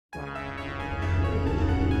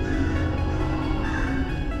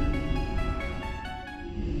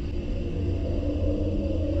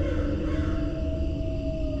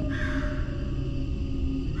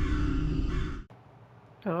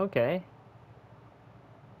Okay.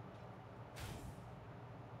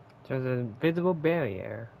 There's an invisible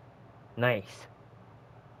barrier. Nice.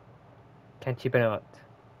 Can't cheap it out.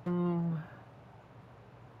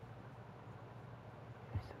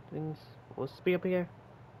 Something's supposed to be up here.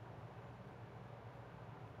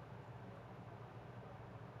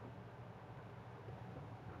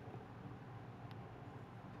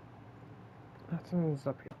 Nothing's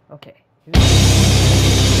up here. Okay.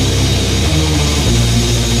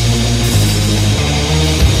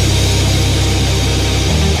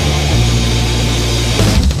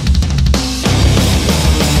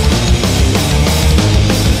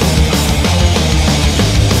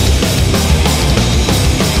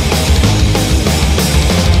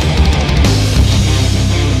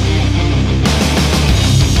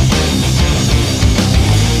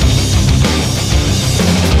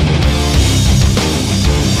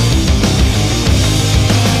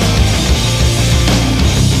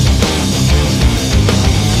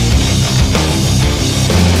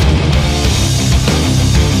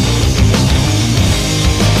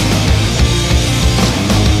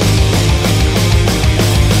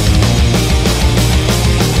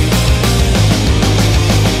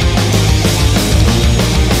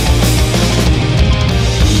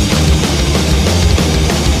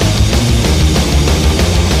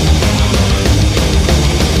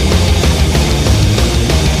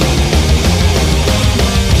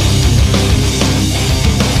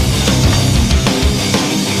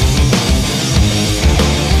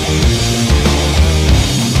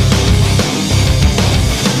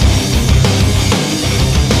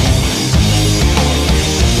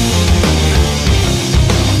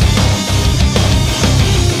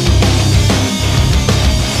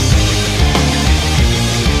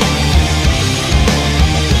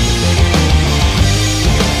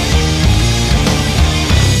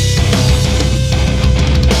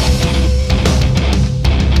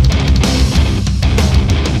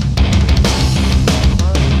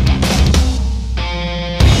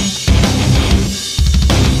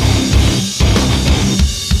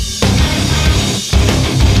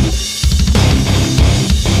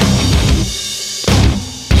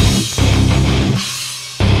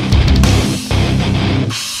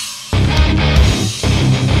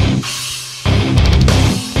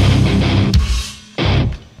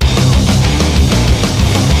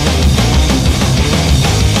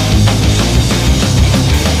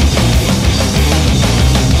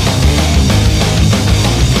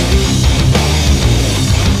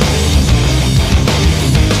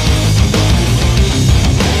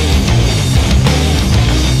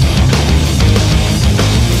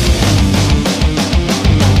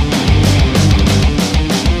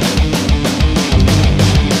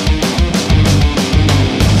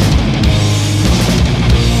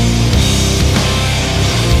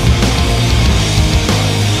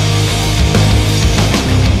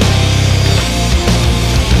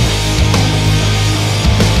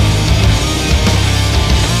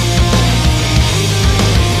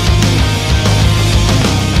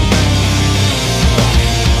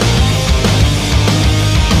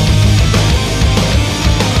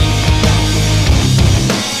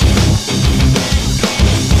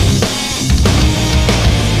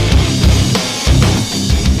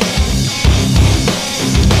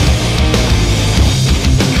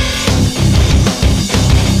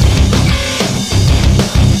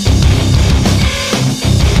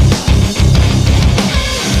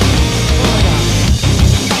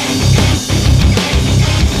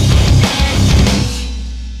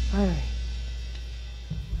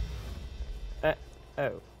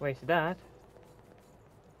 Oh, wasted that.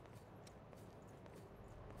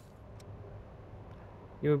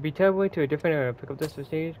 You will be teleported to a different area, pick up this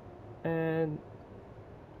prestige, and...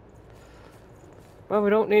 Well, we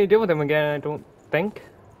don't need to deal with them again, I don't think.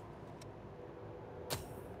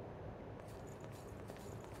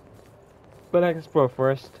 But let's explore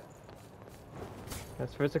first.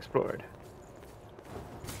 Let's first explored.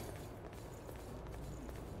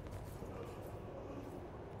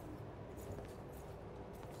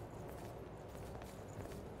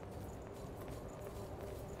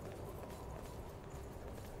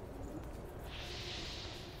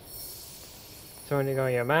 So we're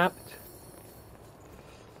going to mapped.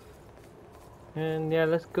 And yeah,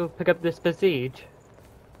 let's go pick up this besiege.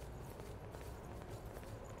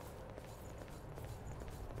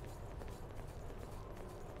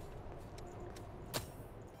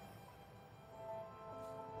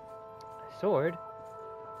 Sword?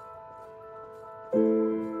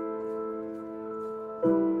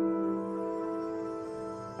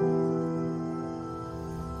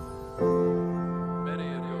 Many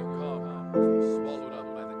of your comrades were swallowed up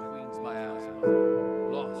by the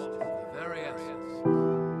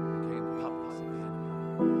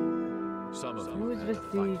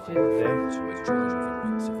prestige fight is there? to return the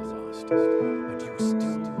Prince of the Lost, and you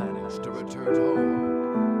still manage to return home.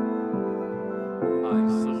 I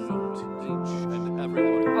salute each and every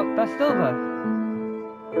one of you. Oh, that's Silva.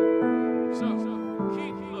 So,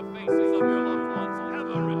 keep the faces of your loved ones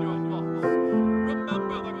ever in your thoughts.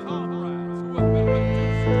 Remember the comrades who have been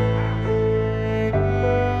reduced to ash.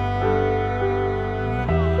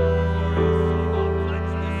 Glorious Silva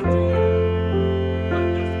pledged this to you. When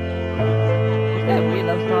this war ends, you will This guy really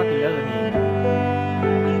loves talking, doesn't he?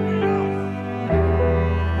 Excuse me.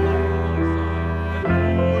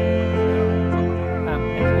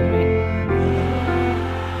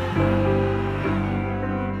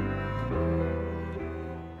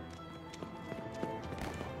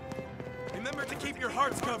 Remember to keep your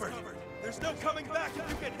hearts covered. There's no coming back if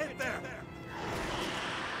you get hit there.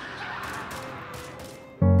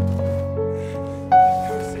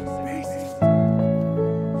 Cursed beast.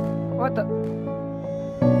 What the?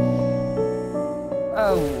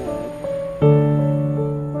 Oh.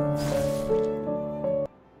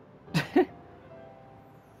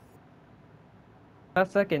 A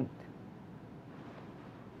second.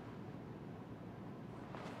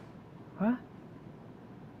 What?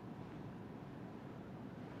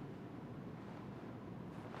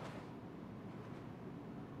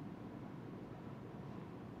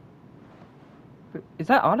 Is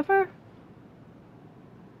that Oliver?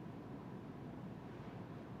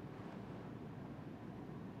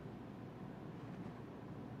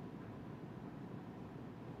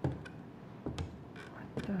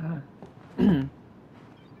 What the?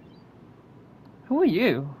 Who are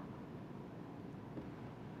you?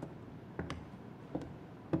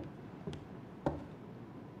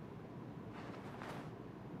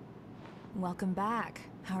 Welcome back.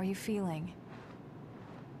 How are you feeling?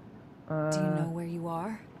 Do you know where you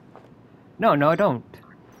are? No, I don't.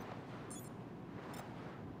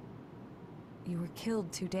 You were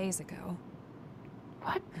killed 2 days ago.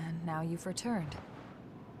 What? And now you've returned.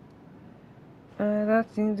 That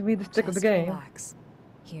seems to be the stick of the Just game. relax.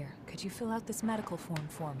 Here, could you fill out this medical form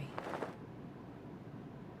for me?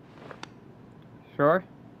 Sure.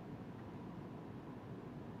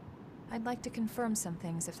 I'd like to confirm some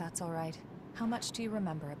things if that's all right. How much do you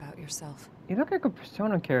remember about yourself? You look like a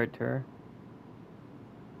Persona character.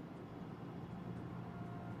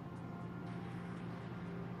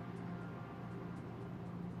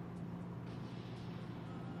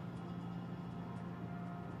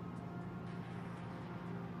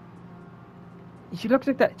 She looks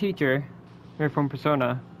like that teacher from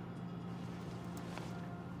Persona.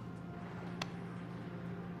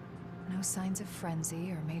 No signs of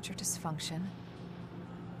frenzy or major dysfunction.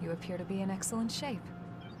 You appear to be in excellent shape.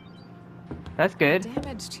 That's good.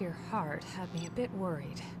 Damage to your heart had me a bit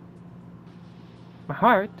worried, My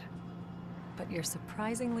heart? but you're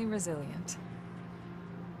surprisingly resilient.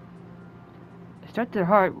 Start their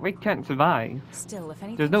heart, we can't survive. Still, if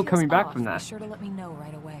anything There's no feels coming back off, from be that. sure to let me know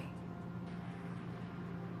right away.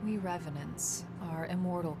 We Revenants are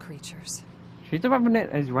immortal creatures. She's a Revenant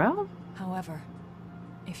as well? However,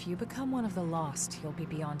 if you become one of the lost, you'll be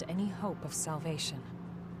beyond any hope of salvation.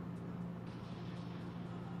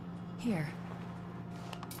 Here.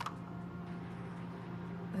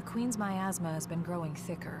 The Queen's miasma has been growing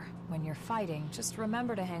thicker. When you're fighting, just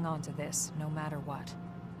remember to hang on to this, no matter what.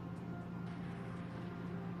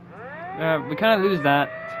 We kind of lose that.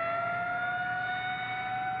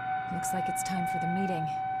 Looks like it's time for the meeting.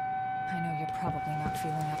 I know you're probably not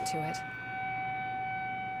feeling up to it.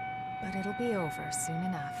 But it'll be over soon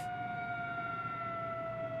enough.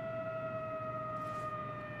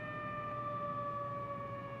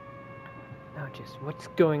 Now just what's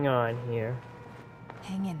going on here?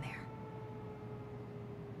 Hang in there.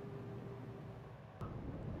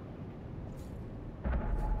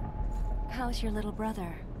 How's your little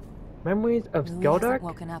brother? Memories of Louis Skeldark? hasn't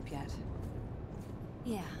woken up yet.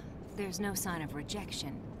 Yeah, there's no sign of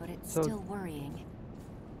rejection, but it's So- still worrying.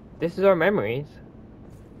 This is our memories.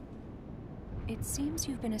 It seems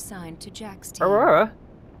you've been assigned to Jack's team. Aurora?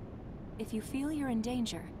 If you feel you're in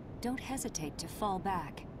danger, don't hesitate to fall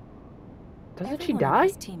back. Doesn't she Everyone on die?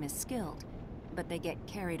 his team is skilled, but they get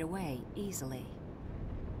carried away easily.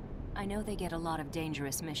 I know they get a lot of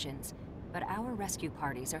dangerous missions, but our rescue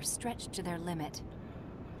parties are stretched to their limit.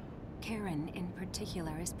 Karen, in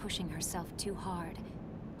particular, is pushing herself too hard.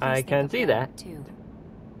 I Please think can of see her, that. too.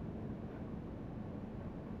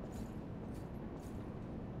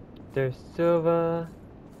 There's Silva.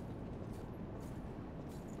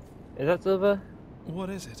 Is that Silva? What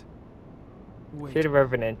is it? Wait, She's a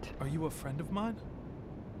Revenant. are you a friend of mine?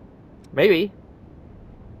 Maybe.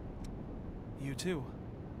 You too.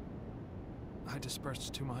 I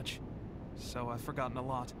dispersed too much, so I've forgotten a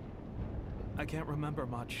lot. I can't remember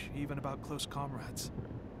much, even about close comrades.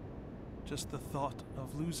 Just the thought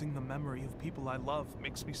of losing the memory of people I love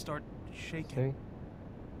makes me start shaking.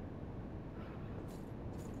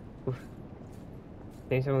 Oof.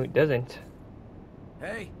 Think someone who doesn't.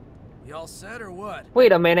 Hey, you all set or what?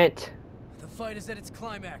 Wait a minute. The fight is at its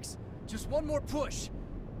climax. Just one more push.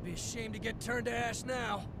 Be ashamed to get turned to ash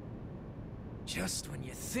now. Just when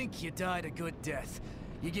you think you died a good death,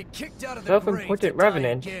 you get kicked out of the grave to Self-important die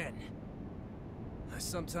revenant. again. I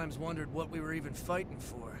sometimes wondered what we were even fighting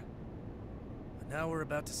for. But now we're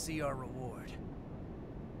about to see our reward.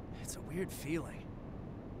 It's a weird feeling.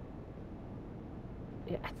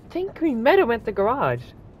 Yeah, I think we met him at the garage.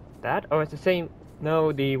 That, or it's the same?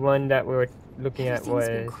 No, the one that we were looking at was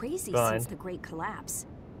Everything's been crazy gone. since the Great Collapse.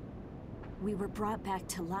 We were brought back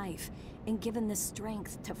to life and given the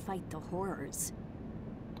strength to fight the horrors.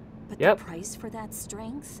 But Yep. the price for that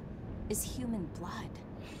strength is human blood.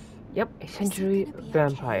 Yep, essentially gonna be okay?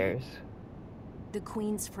 vampires. The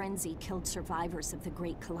Queen's frenzy killed survivors of the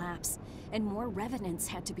Great Collapse, and more revenants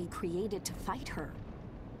had to be created to fight her.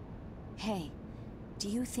 Hey, do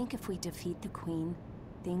you think if we defeat the Queen,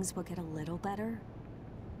 things will get a little better?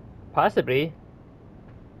 Possibly.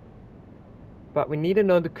 But we need to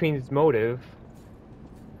know the Queen's motive.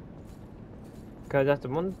 Because that's the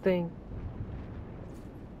one thing.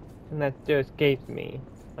 And that still escapes me.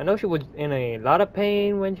 I know she was in a lot of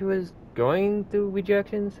pain when she was going through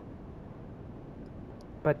rejections.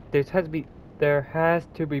 But there has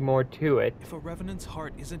to be more to it. If a Revenant's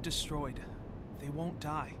heart isn't destroyed, they won't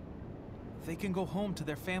die. They can go home to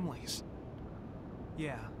their families.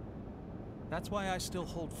 Yeah. That's why I still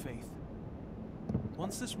hold faith.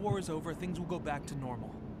 Once this war is over, things will go back to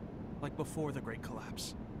normal. Like before the Great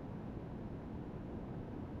Collapse.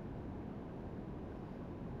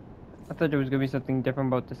 I thought there was gonna be something different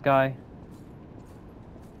about this guy.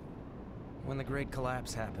 When the Great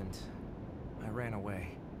Collapse happened, I ran away.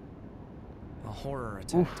 A horror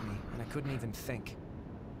attacked me, and I couldn't even think.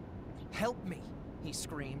 "Help me!" he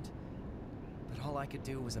screamed. But all I could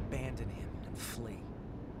do was abandon him and flee.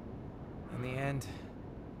 In the end,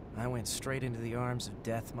 I went straight into the arms of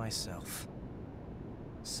death myself.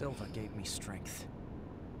 Silva gave me strength.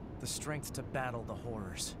 The strength to battle the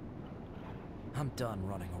horrors. I'm done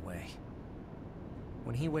running away.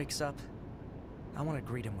 When he wakes up, I want to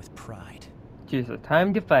greet him with pride. Just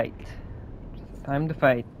time to fight. Just time to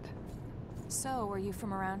fight. So, are you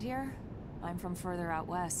from around here? I'm from further out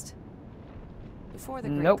west. Before the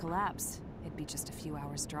Great Nope. Collapse, it'd be just a few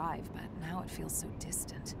hours' drive, but now it feels so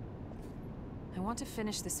distant. I want to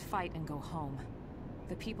finish this fight and go home.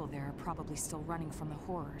 The people there are probably still running from the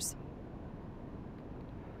horrors.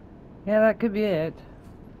 Yeah, that could be it.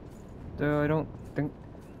 Though I don't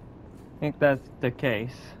think that's the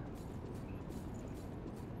case.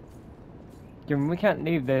 Given we can't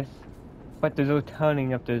leave this, but there's no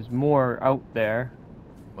telling if there's more out there.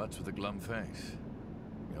 What's with the glum face?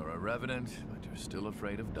 You're a revenant, but you're still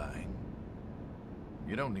afraid of dying.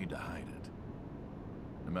 You don't need to hide it.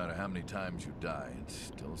 No matter how many times you die, it's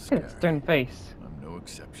still scary. Stern face. I'm no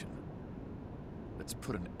exception. Let's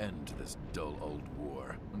put an end to this dull old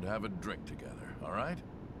war and have a drink together, all right?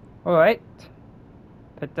 Alright.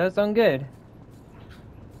 That does sound good.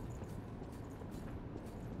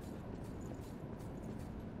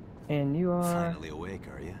 And you are... Finally awake,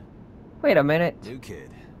 are you? Wait a minute. New kid.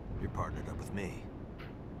 You're partnered up with me.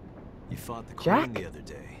 You fought the Jack? Queen the other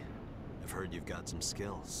day. I've heard you've got some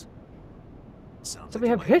skills. Sounds So like we it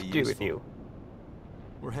have might be history with useful. you.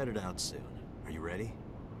 We're headed out soon. Are you ready?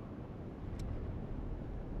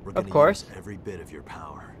 We're Of gonna course. use every bit of your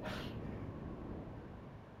power.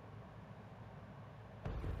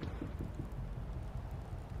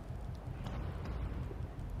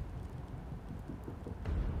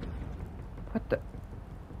 What the?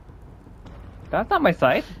 That's not my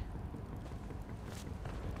site.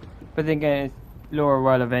 But then again, it's lore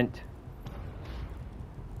relevant.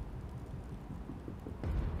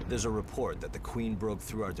 There's a report that the Queen broke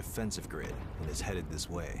through our defensive grid and is headed this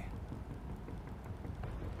way.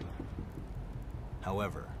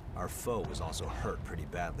 However, our foe was also hurt pretty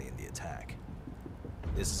badly in the attack.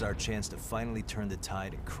 This is our chance to finally turn the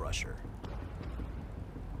tide and crush her.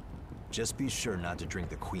 Just be sure not to drink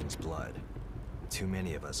the Queen's blood. Too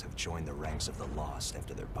many of us have joined the ranks of the lost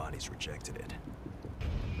after their bodies rejected it.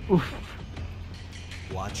 Oof.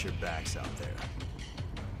 Watch your backs out there.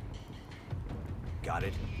 Got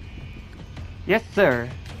it? Yes, sir.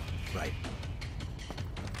 Right.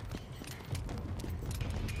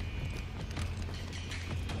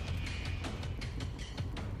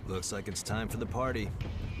 Looks like it's time for the party.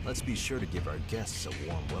 Let's be sure to give our guests a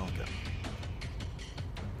warm welcome.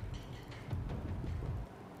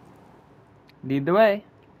 Lead the way.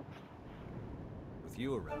 With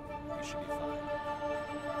you around, you should be fine.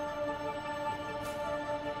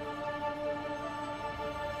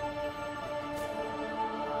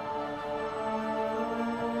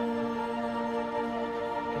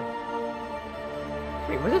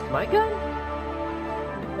 Wait, was this my gun?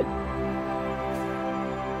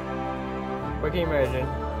 Working immersion.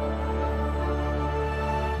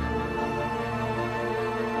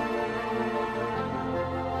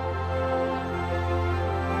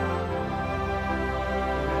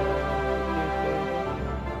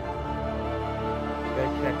 Go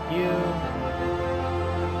check you.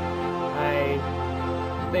 I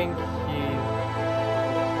think she's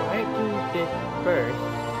trying to disperse.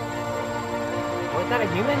 Was that a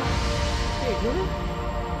human? Is she a human?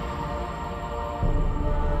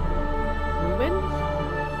 Humans?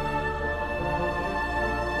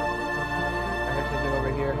 I heard something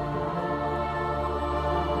over here.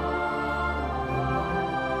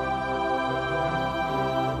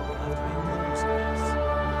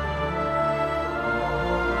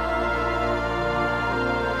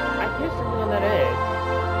 I hear something on that edge.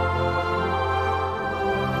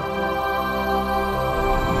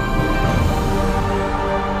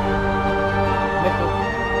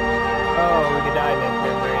 Oh, we could die in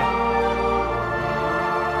this area.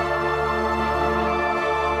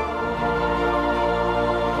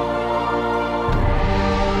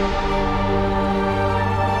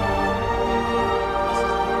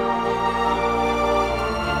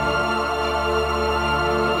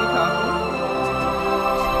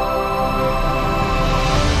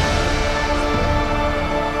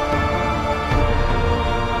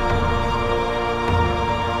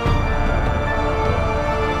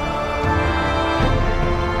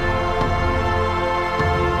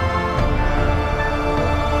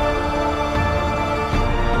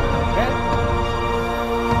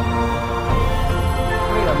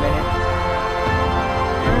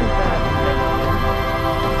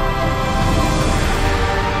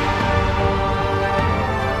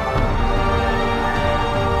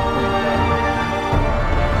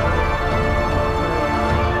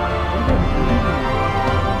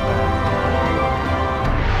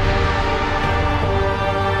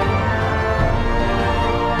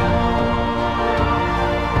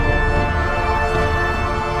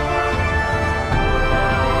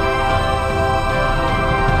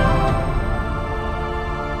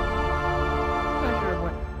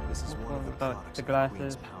 The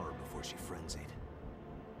glasses. Power before she frenzied.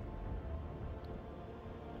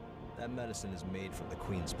 That medicine is made from the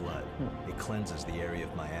Queen's blood. It cleanses the area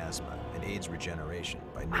of miasma and aids regeneration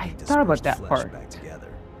by knitting thought about dispersed that flesh part. back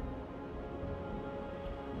together.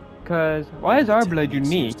 Cause why is our blood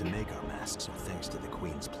Techniques used unique? to make our masks are thanks to the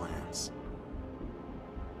Queen's plans.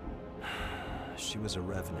 She was a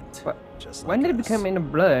revenant, But just when like did it us. become in the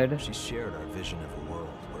blood? She shared our vision of a world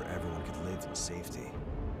where everyone could live in safety.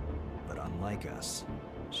 But unlike us,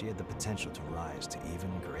 she had the potential to rise to even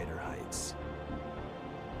greater heights.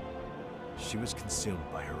 She was consumed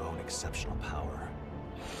by her own exceptional power,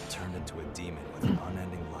 turned into a demon with an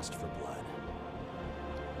unending lust for blood.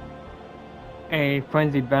 A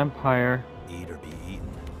frenzied vampire. Eat or be eaten.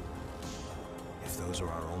 If those are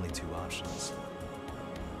our only two options,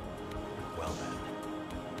 well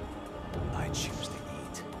then, I choose to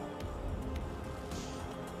eat.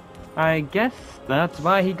 I guess that's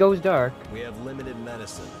why he goes dark. We have limited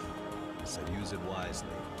medicine, so use it wisely.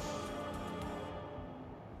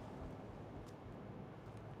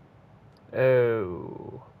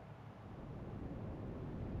 Oh.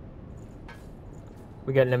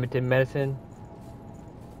 We got limited medicine.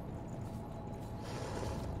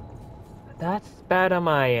 That's bad on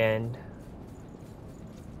my end.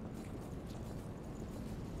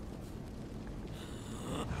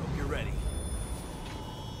 I hope you're ready.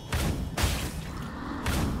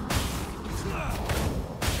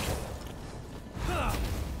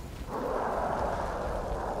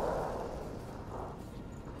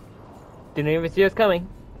 Didn't even see us coming.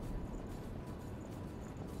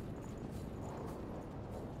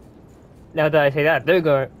 Now that I say that,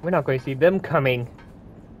 we're not going to see them coming.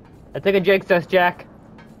 I think it jinxed us, Jack.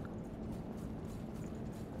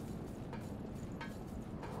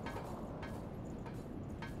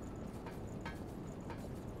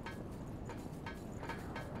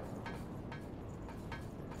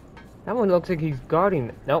 That one looks like he's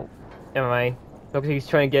guarding. Nope. Never mind. Looks like he's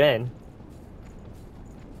trying to get in.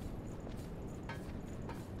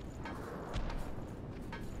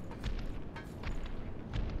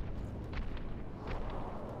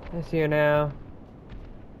 I see her now.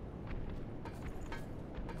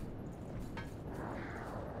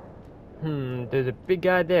 There's a big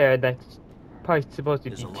guy there that's probably supposed to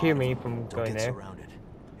There's a deter lot of me them. from Don't going get there. surrounded.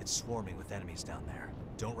 It's swarming with enemies down there.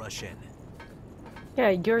 Don't rush in. Yeah,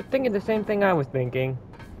 you're thinking the same thing I was thinking.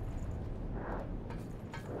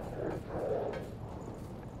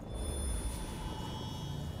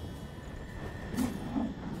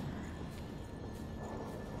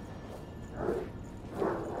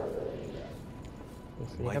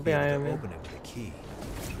 Let's see, Might be able Iron to Man. open it with a key.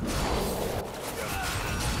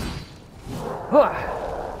 Hua!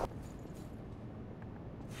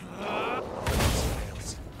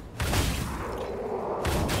 Fails.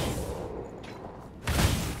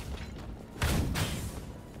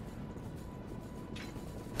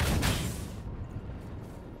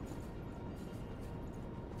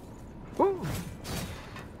 Woo!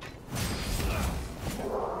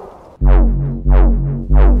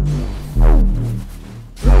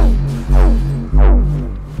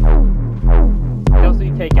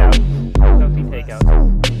 Stealthy takeout. Stealthy takeout.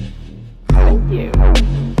 Thank you.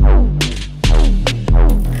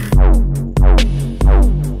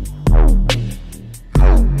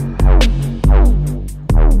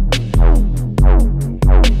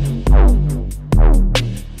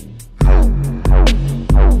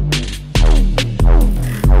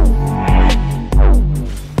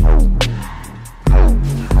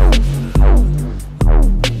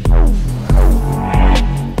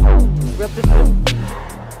 Rub this in.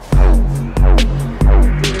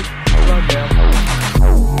 Do it. Run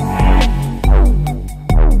down.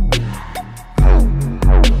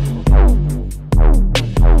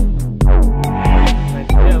 Nice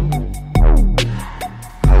to him.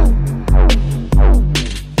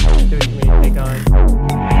 See what you mean to take on.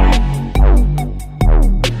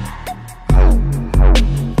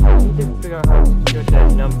 I need to figure out how to shoot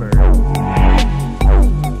that number.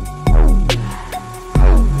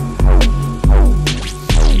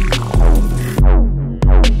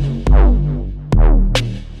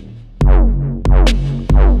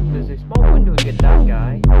 There's a small window to get that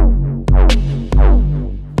guy.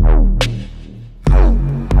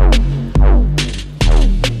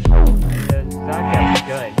 There's that guy's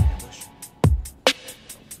gun.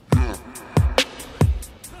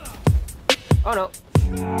 Oh no.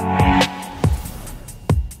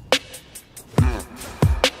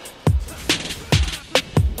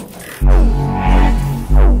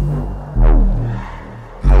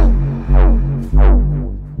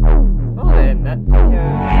 Oh, then that took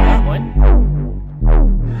care of that one.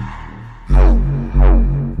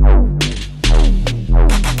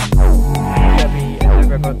 Gotta be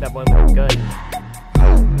observer about that one with the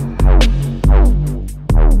gun.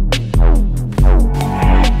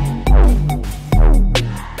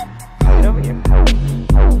 Get over here.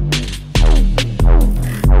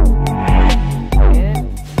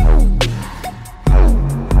 And straight him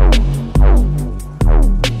out.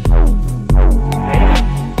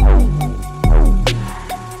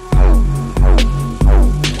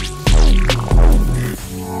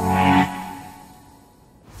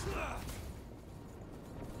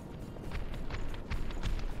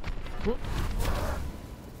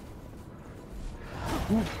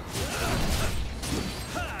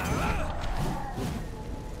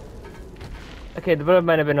 Okay, the bullet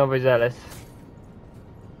might have been overzealous.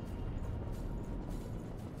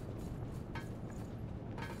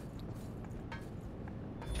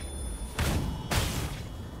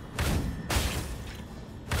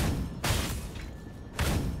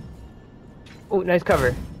 Oh, nice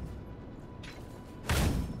cover.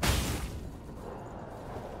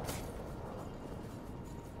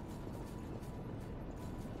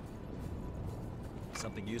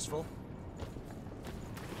 Something useful?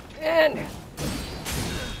 And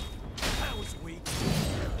That was weak.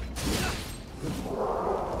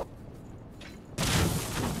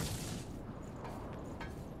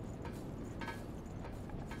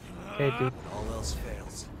 okay, dude. All else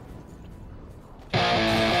fails.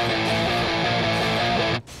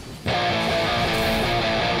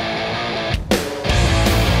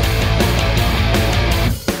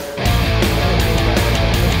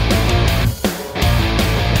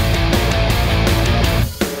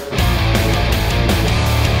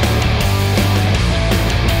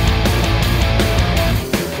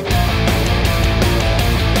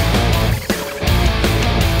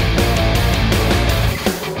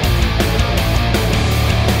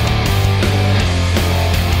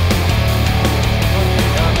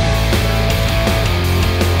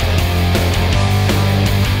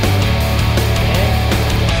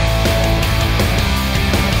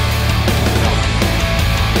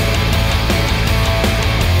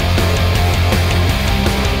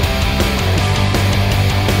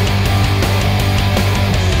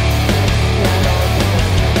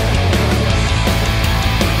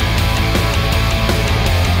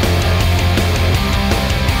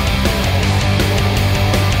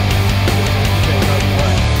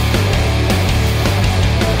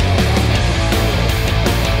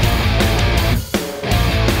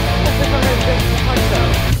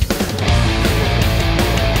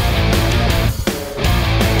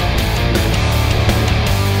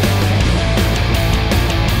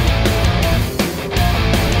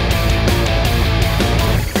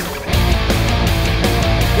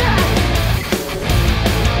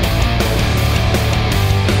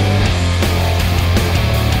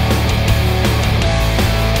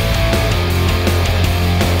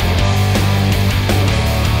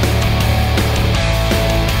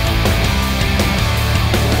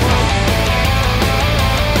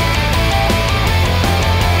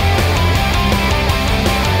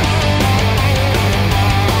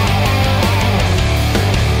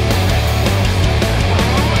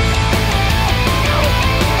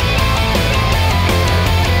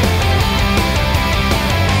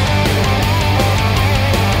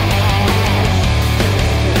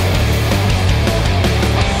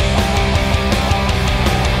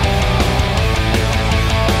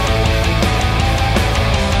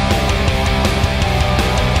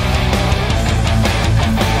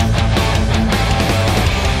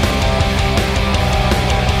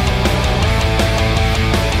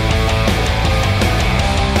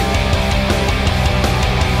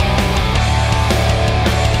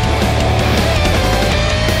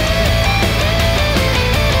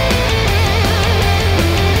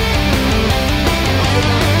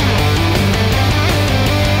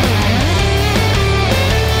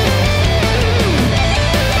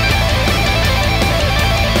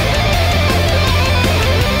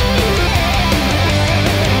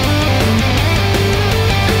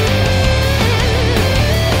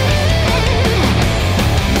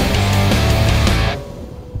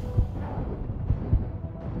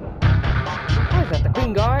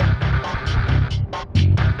 fucking guard?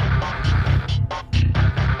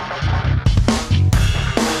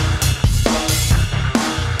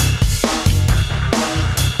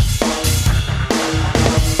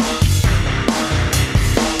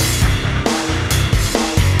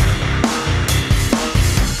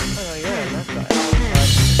 Oh yeah, that's right.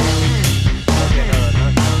 Okay, no,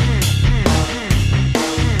 not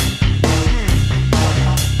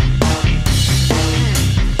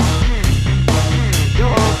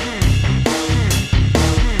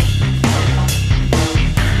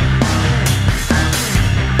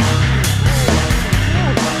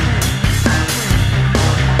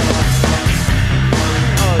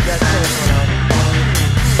oh, that's this one out.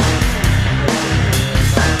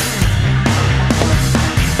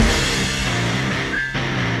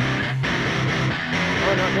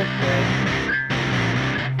 Oh, not this way.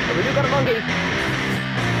 Oh, we do got a monkey.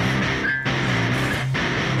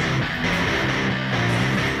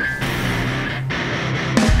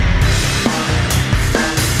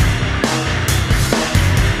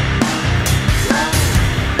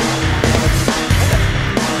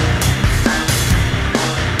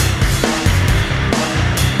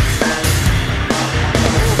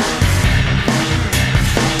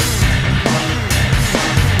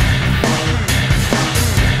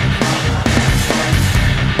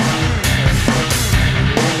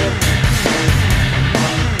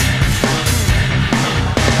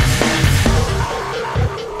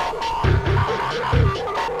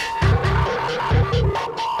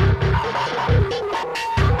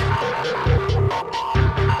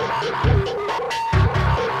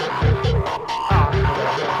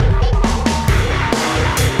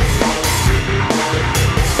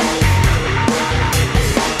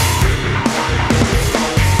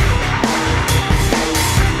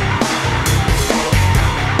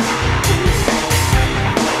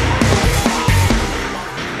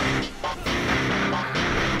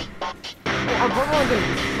 I'm probably going to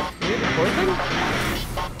maybe poison? Oh,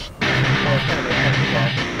 it's kind of a heavy ball.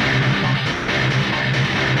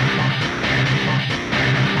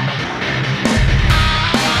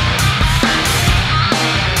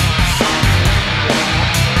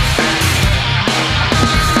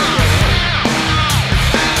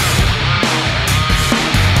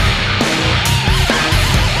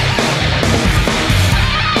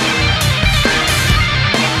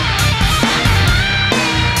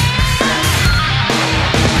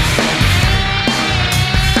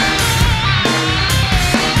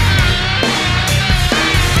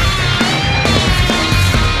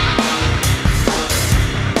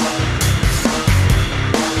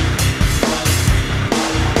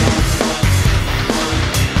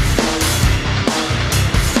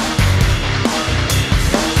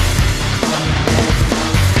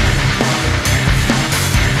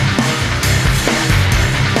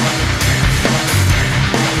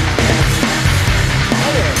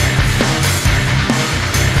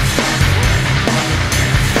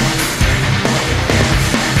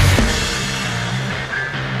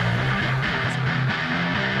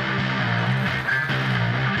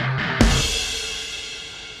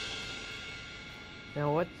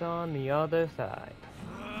 Now what's on the other side?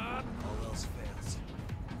 All else fails.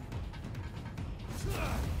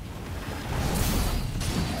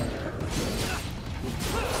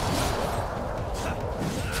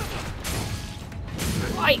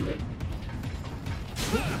 Fight!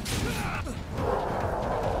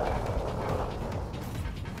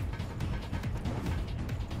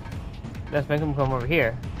 Let's make him come over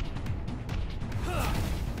here.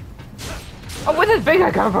 Oh, where does big guy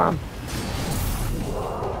come from?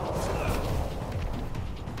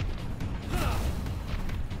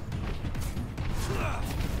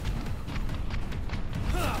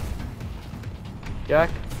 Jack.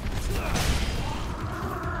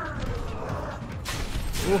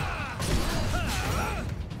 Ooh.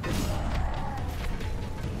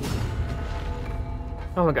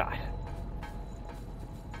 Oh my god.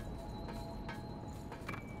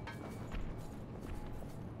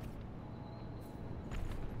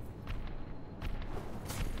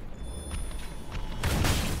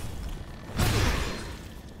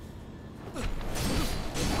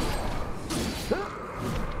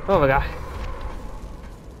 Oh my god.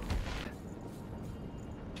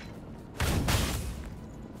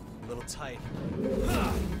 A little tight.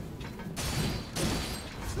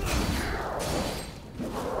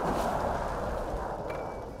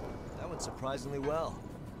 That went surprisingly well.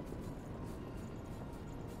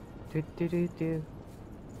 Do.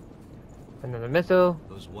 Another missile.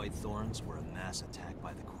 Those white thorns were a mass attack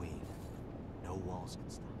by the Queen. No walls can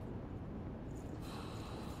stop them.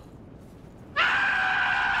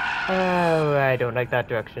 Oh, I don't like that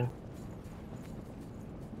direction.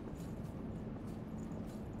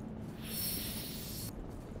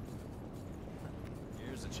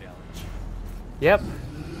 Here's a challenge. Yep.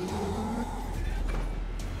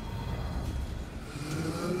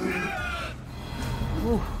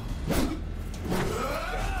 Ooh.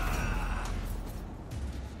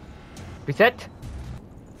 Reset.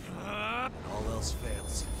 All else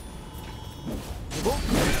fails. Ooh.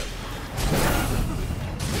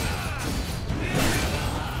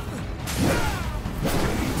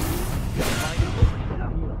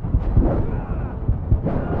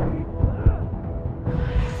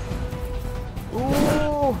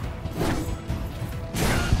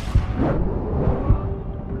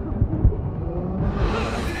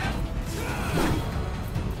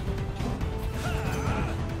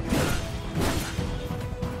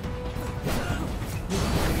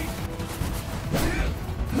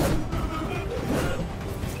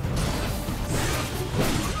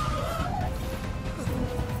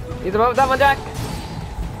 He's above that one, Jack.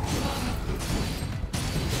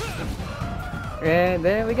 And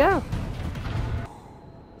there we go.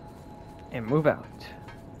 And move out.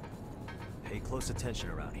 Pay close attention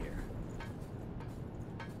around here.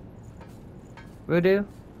 Will do.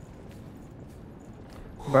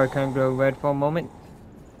 Bar can glow red for a moment.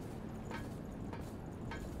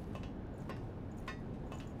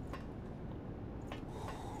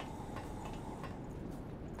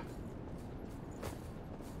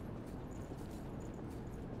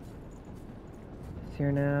 It's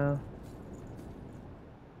here now.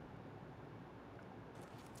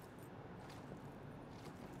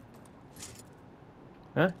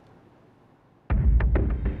 Huh?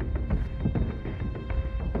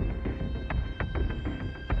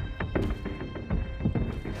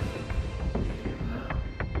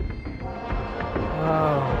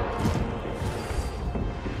 Oh.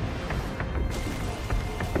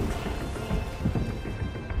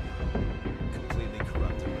 Completely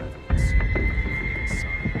corrupted reverence. Queen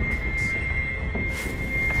Son reverence.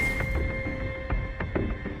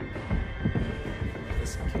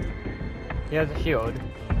 Listen, kid. He has a shield.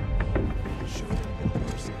 Show them your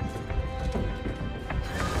mercy.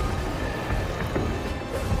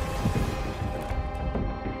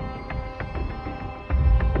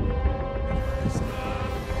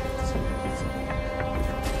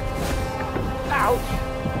 Ouch!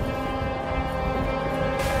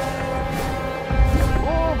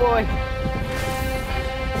 Oh boy!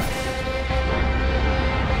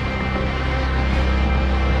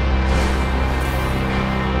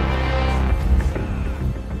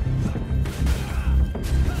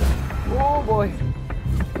 Oh boy!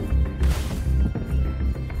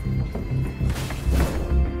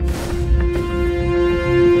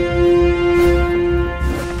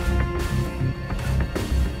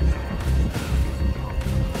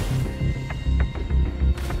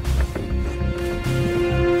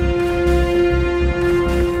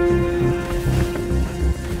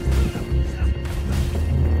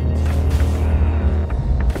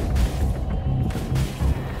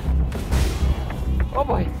 Oh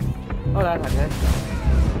boy! Oh, that's not good.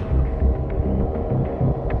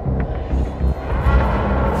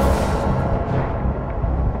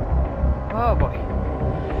 Oh boy.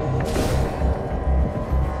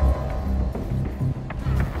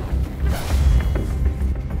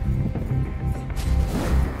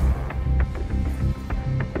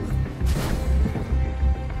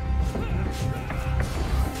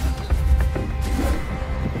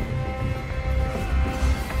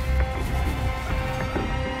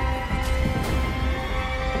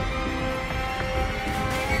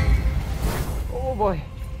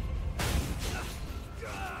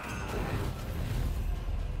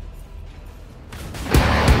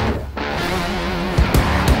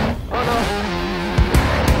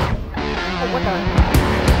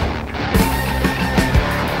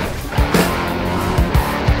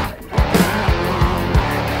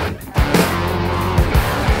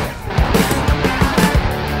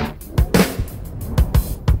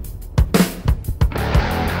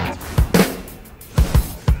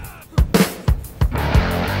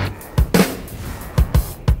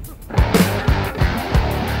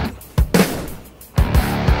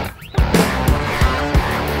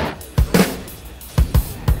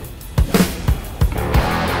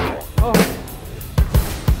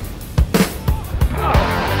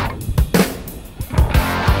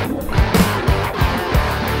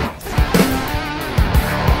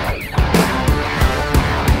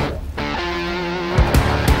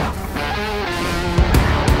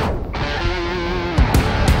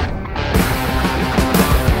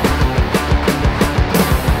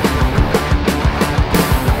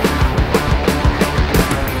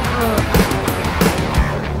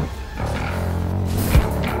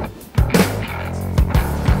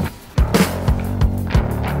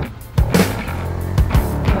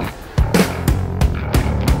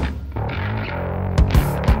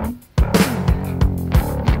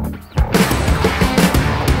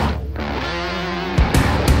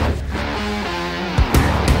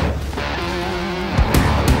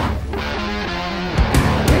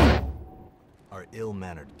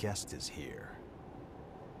 guest is here.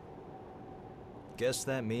 Guess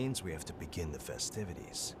that means we have to begin the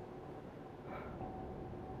festivities.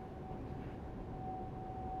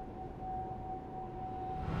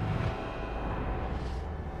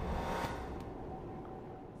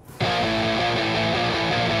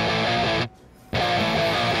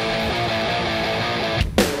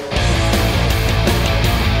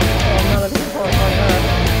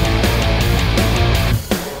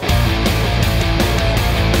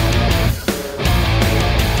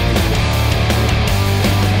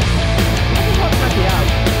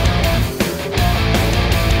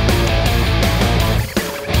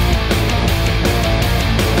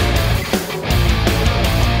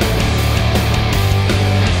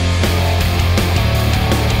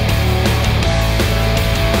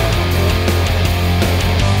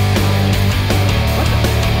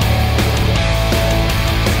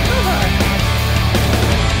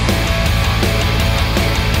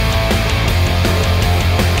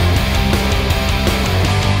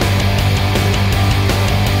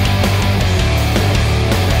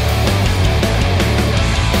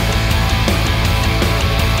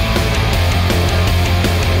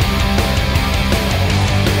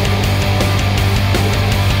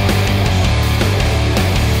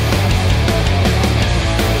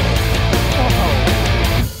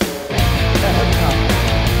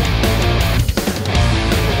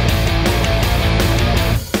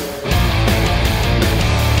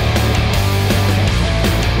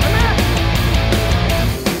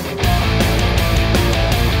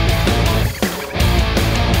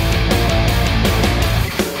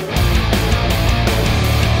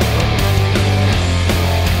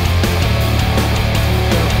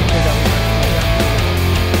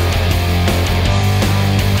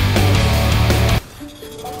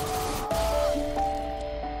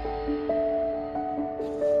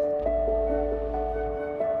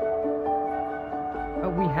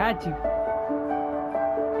 We had to.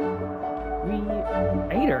 We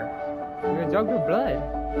ate her. We drugged her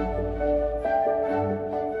blood.